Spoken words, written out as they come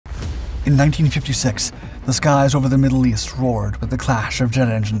In 1956, the skies over the Middle East roared with the clash of jet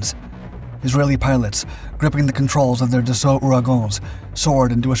engines. Israeli pilots, gripping the controls of their Dassault Ouragans,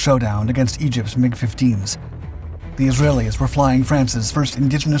 soared into a showdown against Egypt's MiG-15s. The Israelis were flying France's first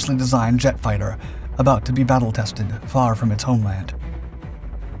indigenously designed jet fighter, about to be battle-tested far from its homeland.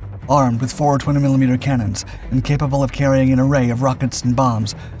 Armed with 4 20mm cannons and capable of carrying an array of rockets and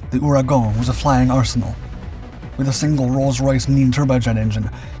bombs, the Ouragan was a flying arsenal. With a single Rolls-Royce Nene turbojet engine,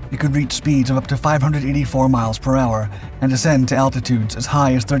 it could reach speeds of up to 584 miles per hour and ascend to altitudes as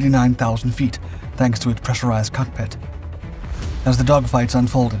high as 39,000 feet, thanks to its pressurized cockpit. As the dogfights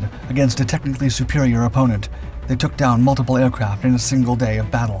unfolded against a technically superior opponent, they took down multiple aircraft in a single day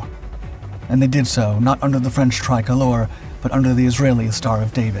of battle. And they did so not under the French tricolor, but under the Israeli Star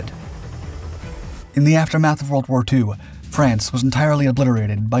of David. In the aftermath of World War II, France was entirely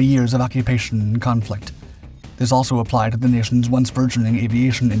obliterated by years of occupation and conflict. This also applied to the nation's once burgeoning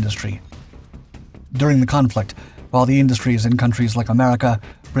aviation industry. During the conflict, while the industries in countries like America,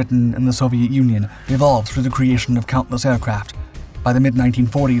 Britain, and the Soviet Union evolved through the creation of countless aircraft, by the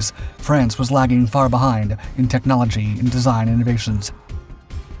mid-1940s, France was lagging far behind in technology and design innovations.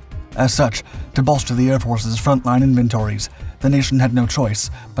 As such, to bolster the Air Force's frontline inventories, the nation had no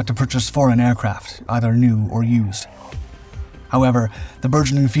choice but to purchase foreign aircraft, either new or used. However, the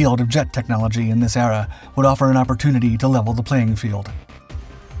burgeoning field of jet technology in this era would offer an opportunity to level the playing field.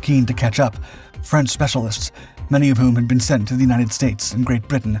 Keen to catch up, French specialists, many of whom had been sent to the United States and Great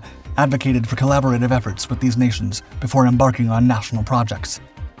Britain, advocated for collaborative efforts with these nations before embarking on national projects.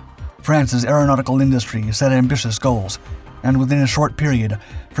 France's aeronautical industry set ambitious goals, and within a short period,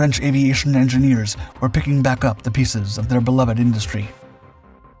 French aviation engineers were picking back up the pieces of their beloved industry.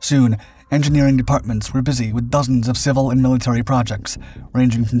 Soon, engineering departments were busy with dozens of civil and military projects,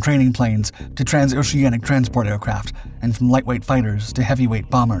 ranging from training planes to transoceanic transport aircraft, and from lightweight fighters to heavyweight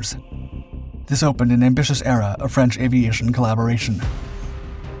bombers. This opened an ambitious era of French aviation collaboration.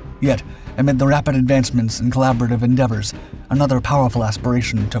 Yet, amid the rapid advancements in collaborative endeavors, another powerful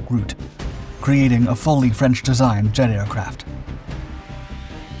aspiration took root: creating a fully French-designed jet aircraft.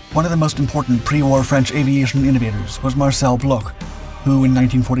 One of the most important pre-war French aviation innovators was Marcel Bloch, who in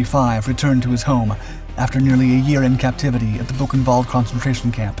 1945 returned to his home after nearly a year in captivity at the Buchenwald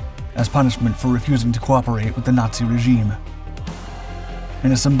concentration camp as punishment for refusing to cooperate with the Nazi regime.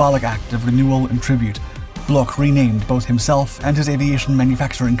 In a symbolic act of renewal and tribute, Bloch renamed both himself and his aviation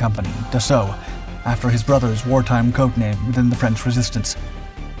manufacturing company, Dassault, after his brother's wartime codename within the French resistance.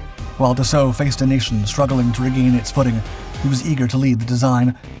 While Dassault faced a nation struggling to regain its footing, he was eager to lead the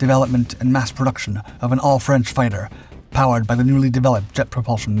design, development, and mass production of an all-French fighter, powered by the newly developed jet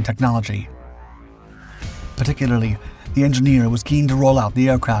propulsion technology. Particularly, the engineer was keen to roll out the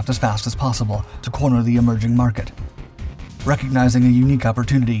aircraft as fast as possible to corner the emerging market. Recognizing a unique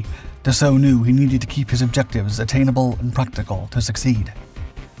opportunity, Dassault knew he needed to keep his objectives attainable and practical to succeed.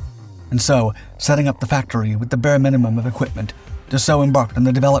 And so, setting up the factory with the bare minimum of equipment, Dassault embarked on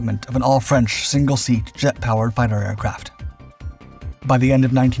the development of an all-French single-seat jet-powered fighter aircraft. By the end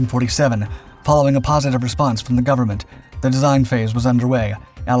of 1947, following a positive response from the government, the design phase was underway,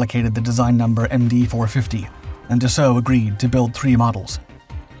 allocated the design number MD-450, and Dassault agreed to build 3 models.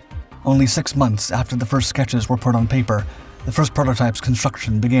 Only 6 months after the first sketches were put on paper, the first prototype's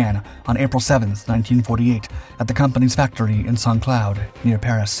construction began on April 7, 1948, at the company's factory in Saint-Cloud, near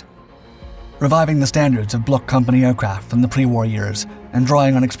Paris. Reviving the standards of Bloch Company aircraft from the pre-war years, and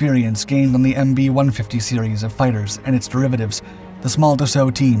drawing on experience gained on the MB-150 series of fighters and its derivatives, the small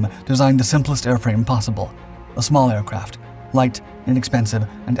Dassault team designed the simplest airframe possible, a small aircraft, light, inexpensive,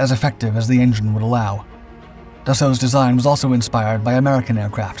 and as effective as the engine would allow. Dassault's design was also inspired by American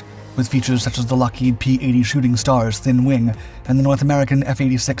aircraft, with features such as the Lockheed P-80 Shooting Star's thin wing and the North American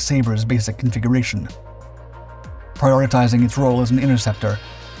F-86 Saber's basic configuration. Prioritizing its role as an interceptor,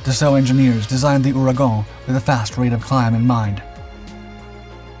 Dassault engineers designed the Ouragan with a fast rate of climb in mind.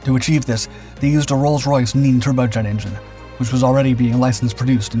 To achieve this, they used a Rolls-Royce Nene turbojet engine, which was already being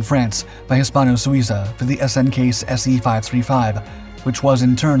license-produced in France by Hispano-Suiza for the SNCase SE535, which was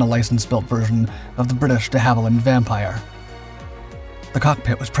in turn a license-built version of the British de Havilland Vampire. The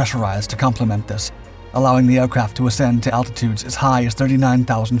cockpit was pressurized to complement this, allowing the aircraft to ascend to altitudes as high as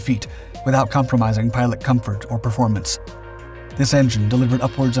 39,000 feet without compromising pilot comfort or performance. This engine delivered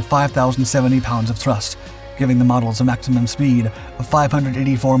upwards of 5,070 pounds of thrust, giving the models a maximum speed of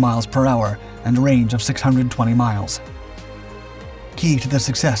 584 miles per hour and a range of 620 miles. Key to the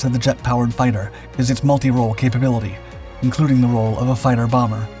success of the jet-powered fighter is its multi-role capability, including the role of a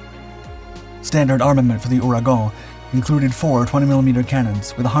fighter-bomber. Standard armament for the Ouragan included 4 20mm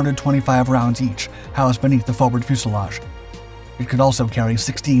cannons with 125 rounds each housed beneath the forward fuselage. It could also carry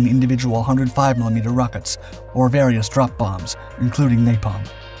 16 individual 105mm rockets, or various drop bombs, including napalm.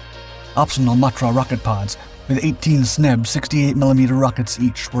 Optional Matra rocket pods with 18 SNEB 68mm rockets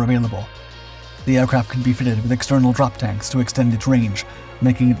each were available. The aircraft could be fitted with external drop tanks to extend its range,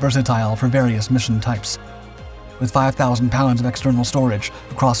 making it versatile for various mission types. With 5,000 pounds of external storage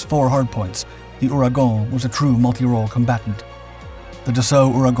across 4 hardpoints, the Ouragan was a true multi-role combatant. The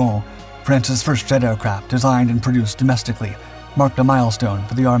Dassault Ouragan, France's first jet aircraft designed and produced domestically, marked a milestone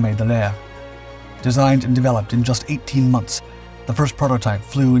for the Armée de l'Air. Designed and developed in just 18 months, the first prototype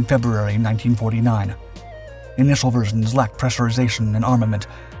flew in February 1949. Initial versions lacked pressurization and armament,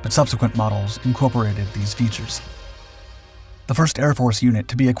 but subsequent models incorporated these features. The first Air Force unit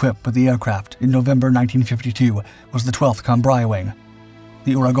to be equipped with the aircraft in November 1952 was the 12th Cambrai Wing.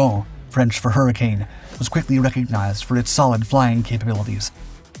 The Ouragan, French for Hurricane, was quickly recognized for its solid flying capabilities.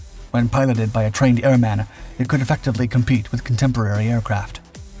 When piloted by a trained airman, it could effectively compete with contemporary aircraft.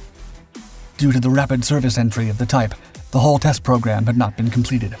 Due to the rapid service entry of the type, the whole test program had not been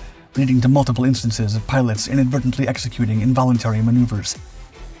completed, leading to multiple instances of pilots inadvertently executing involuntary maneuvers.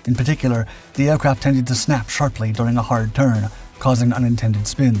 In particular, the aircraft tended to snap sharply during a hard turn, causing unintended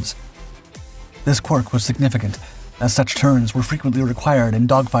spins. This quirk was significant, as such turns were frequently required in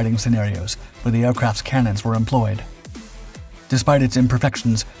dogfighting scenarios where the aircraft's cannons were employed. Despite its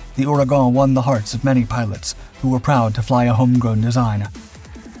imperfections, the Ouragan won the hearts of many pilots who were proud to fly a homegrown design.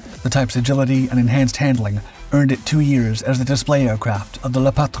 The type's agility and enhanced handling earned it 2 years as the display aircraft of the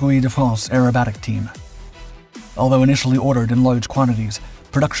La Patrouille de France aerobatic team. Although initially ordered in large quantities,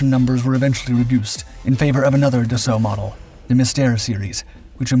 production numbers were eventually reduced in favor of another Dassault model, the Mystère series,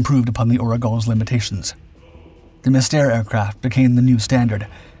 which improved upon the Ouragan's limitations. The Mystère aircraft became the new standard,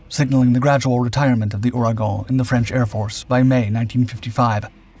 signaling the gradual retirement of the Ouragan in the French Air Force by May 1955.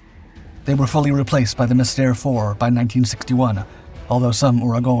 They were fully replaced by the Mystère 4 by 1961, although some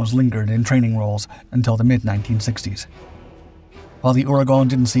Ouragans lingered in training roles until the mid-1960s. While the Ouragan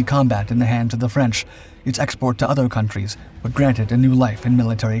didn't see combat in the hands of the French, its export to other countries would grant it a new life in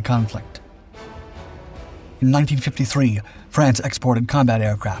military conflict. In 1953, France exported combat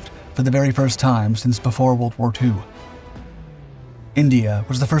aircraft for the very first time since before World War II. India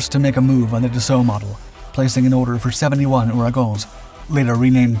was the first to make a move on the Dassault model, placing an order for 71 Ouragans, later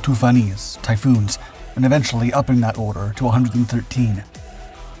renamed Toufanis, Typhoons, and eventually upping that order to 113.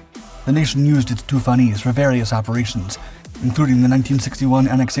 The nation used its Toufanis for various operations, including the 1961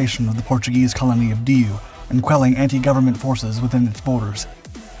 annexation of the Portuguese colony of Diu and quelling anti-government forces within its borders.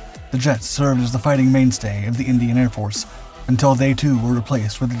 The jets served as the fighting mainstay of the Indian Air Force, until they too were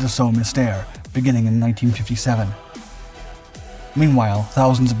replaced with the Dassault Mystère, beginning in 1957. Meanwhile,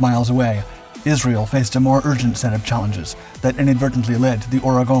 thousands of miles away, Israel faced a more urgent set of challenges that inadvertently led to the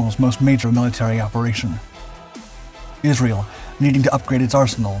Ouragan's most major military operation. Israel, needing to upgrade its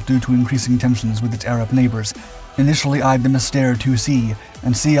arsenal due to increasing tensions with its Arab neighbors, initially eyed the Mystère 2C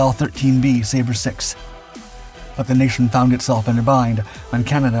and CL-13B Sabre 6. But the nation found itself in a bind when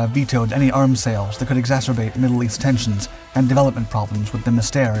Canada vetoed any arms sales that could exacerbate Middle East tensions, and development problems with the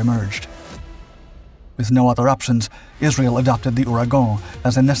Mystère emerged. With no other options, Israel adopted the Ouragan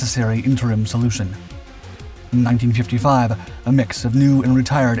as a necessary interim solution. In 1955, a mix of new and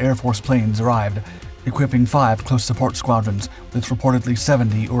retired Air Force planes arrived, equipping 5 close support squadrons with reportedly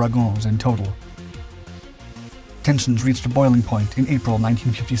 70 Ouragans in total. Tensions reached a boiling point in April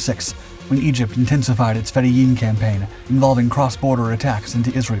 1956 when Egypt intensified its Fedayeen campaign involving cross-border attacks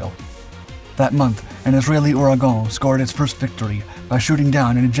into Israel. That month, an Israeli Ouragan scored its first victory by shooting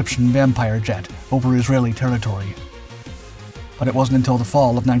down an Egyptian Vampire jet over Israeli territory. But it wasn't until the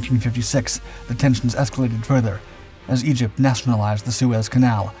fall of 1956 that tensions escalated further, as Egypt nationalized the Suez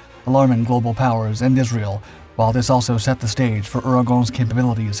Canal, alarming global powers and Israel, while this also set the stage for Ouragan's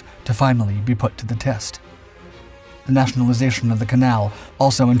capabilities to finally be put to the test. The nationalization of the canal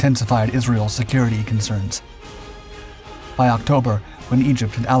also intensified Israel's security concerns. By October, when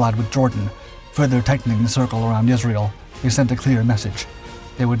Egypt had allied with Jordan, further tightening the circle around Israel, they sent a clear message: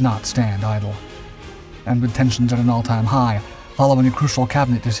 they would not stand idle. And with tensions at an all-time high, following a crucial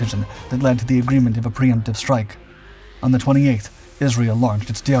cabinet decision that led to the agreement of a preemptive strike, on the 28th, Israel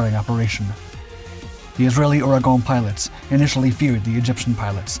launched its daring operation. The Israeli Ouragan pilots initially feared the Egyptian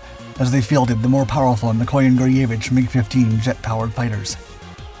pilots, as they fielded the more powerful Mikoyan Guryevich MiG-15 jet-powered fighters.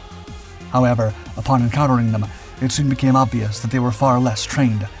 However, upon encountering them, it soon became obvious that they were far less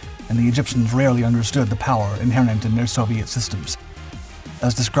trained, and the Egyptians rarely understood the power inherent in their Soviet systems.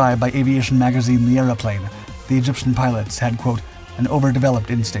 As described by aviation magazine The Aeroplane, the Egyptian pilots had, quote, an overdeveloped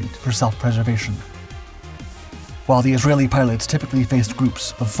instinct for self-preservation. While the Israeli pilots typically faced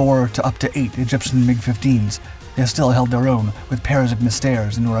groups of 4 to up to 8 Egyptian MiG-15s, they still held their own with pairs of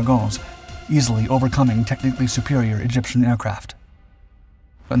Mystères and Ouragans, easily overcoming technically superior Egyptian aircraft.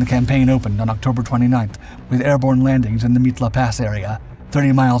 When the campaign opened on October 29th with airborne landings in the Mitla Pass area,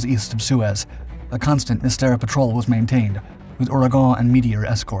 30 miles east of Suez, a constant Mystère patrol was maintained, with Ouragan and Meteor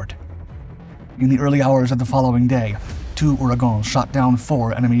escort. In the early hours of the following day, 2 Ouragans shot down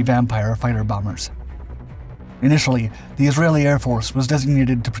 4 enemy Vampire fighter bombers. Initially, the Israeli Air Force was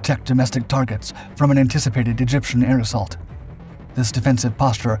designated to protect domestic targets from an anticipated Egyptian air assault. This defensive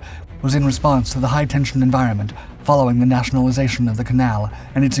posture was in response to the high-tension environment following the nationalization of the canal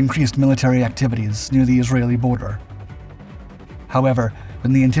and its increased military activities near the Israeli border. However,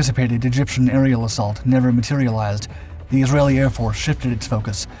 when the anticipated Egyptian aerial assault never materialized, the Israeli Air Force shifted its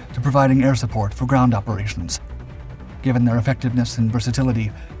focus to providing air support for ground operations. Given their effectiveness and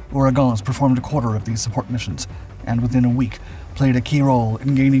versatility, Ouragans performed a quarter of these support missions, and within a week played a key role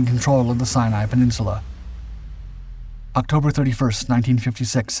in gaining control of the Sinai Peninsula. October 31,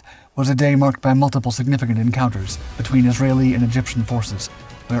 1956, was a day marked by multiple significant encounters between Israeli and Egyptian forces,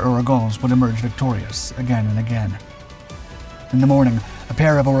 where Ouragans would emerge victorious again and again. In the morning, a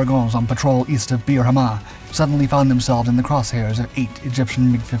pair of Ouragans on patrol east of Bir Hama suddenly found themselves in the crosshairs of 8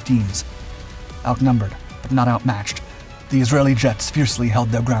 Egyptian MiG-15s. Outnumbered, but not outmatched, the Israeli jets fiercely held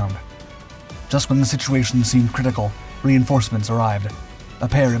their ground. Just when the situation seemed critical, reinforcements arrived. A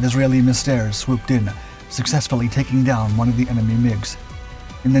pair of Israeli Mystères swooped in, successfully taking down one of the enemy MiGs.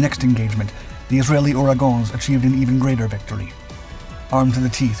 In the next engagement, the Israeli Ouragans achieved an even greater victory. Armed to the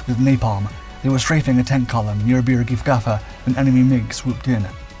teeth with napalm, they were strafing a tank column near Bir Gifgafa when enemy MiG swooped in.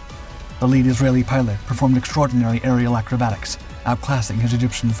 The lead Israeli pilot performed extraordinary aerial acrobatics, outclassing his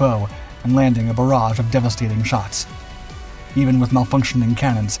Egyptian foe and landing a barrage of devastating shots. Even with malfunctioning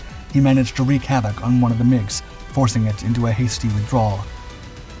cannons, he managed to wreak havoc on one of the MiGs, forcing it into a hasty withdrawal.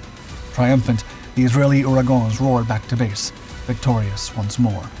 Triumphant, the Israeli Ouragans roared back to base, victorious once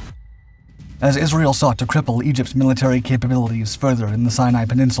more. As Israel sought to cripple Egypt's military capabilities further in the Sinai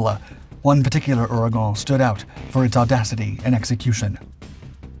Peninsula, one particular Ouragan stood out for its audacity and execution.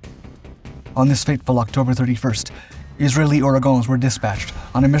 On this fateful October 31st, Israeli Ouragans were dispatched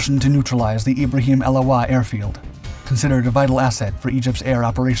on a mission to neutralize the Ibrahim El Awa airfield, considered a vital asset for Egypt's air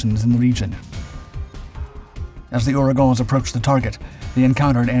operations in the region. As the Ouragans approached the target, they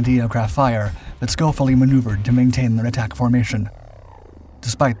encountered anti-aircraft fire but skillfully maneuvered to maintain their attack formation.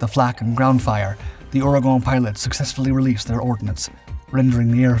 Despite the flak and ground fire, the Ouragan pilots successfully released their ordnance,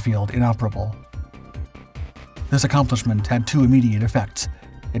 rendering the airfield inoperable. This accomplishment had 2 immediate effects.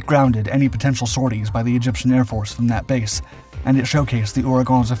 It grounded any potential sorties by the Egyptian Air Force from that base, and it showcased the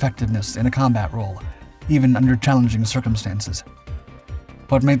Ouragans' effectiveness in a combat role, even under challenging circumstances.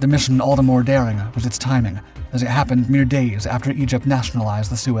 What made the mission all the more daring was its timing, as it happened mere days after Egypt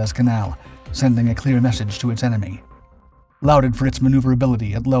nationalized the Suez Canal, sending a clear message to its enemy. Lauded for its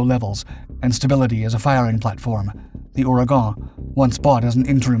maneuverability at low levels and stability as a firing platform, the Ouragan, once bought as an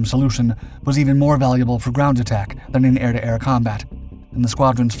interim solution, was even more valuable for ground attack than in air-to-air combat, and the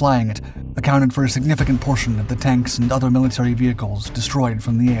squadrons flying it accounted for a significant portion of the tanks and other military vehicles destroyed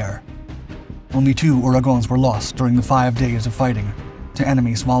from the air. Only 2 Ouragans were lost during the 5 days of fighting, to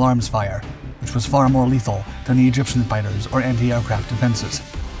enemy small arms fire, which was far more lethal than the Egyptian fighters or anti-aircraft defenses.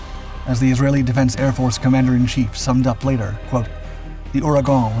 As the Israeli Defense Air Force Commander-in-Chief summed up later, quote, "The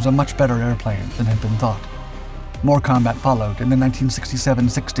Ouragan was a much better airplane than had been thought." More combat followed in the 1967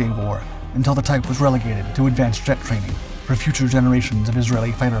 Six-Day War, until the type was relegated to advanced jet training for future generations of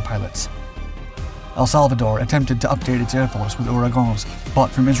Israeli fighter pilots. El Salvador attempted to update its air force with Ouragans bought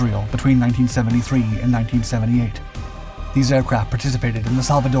from Israel between 1973 and 1978. These aircraft participated in the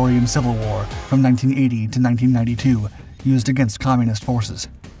Salvadorian Civil War from 1980 to 1992, used against communist forces.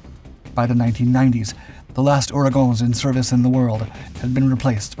 By the 1990s, the last Ouragans in service in the world had been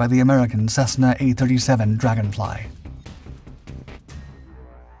replaced by the American Cessna A-37 Dragonfly.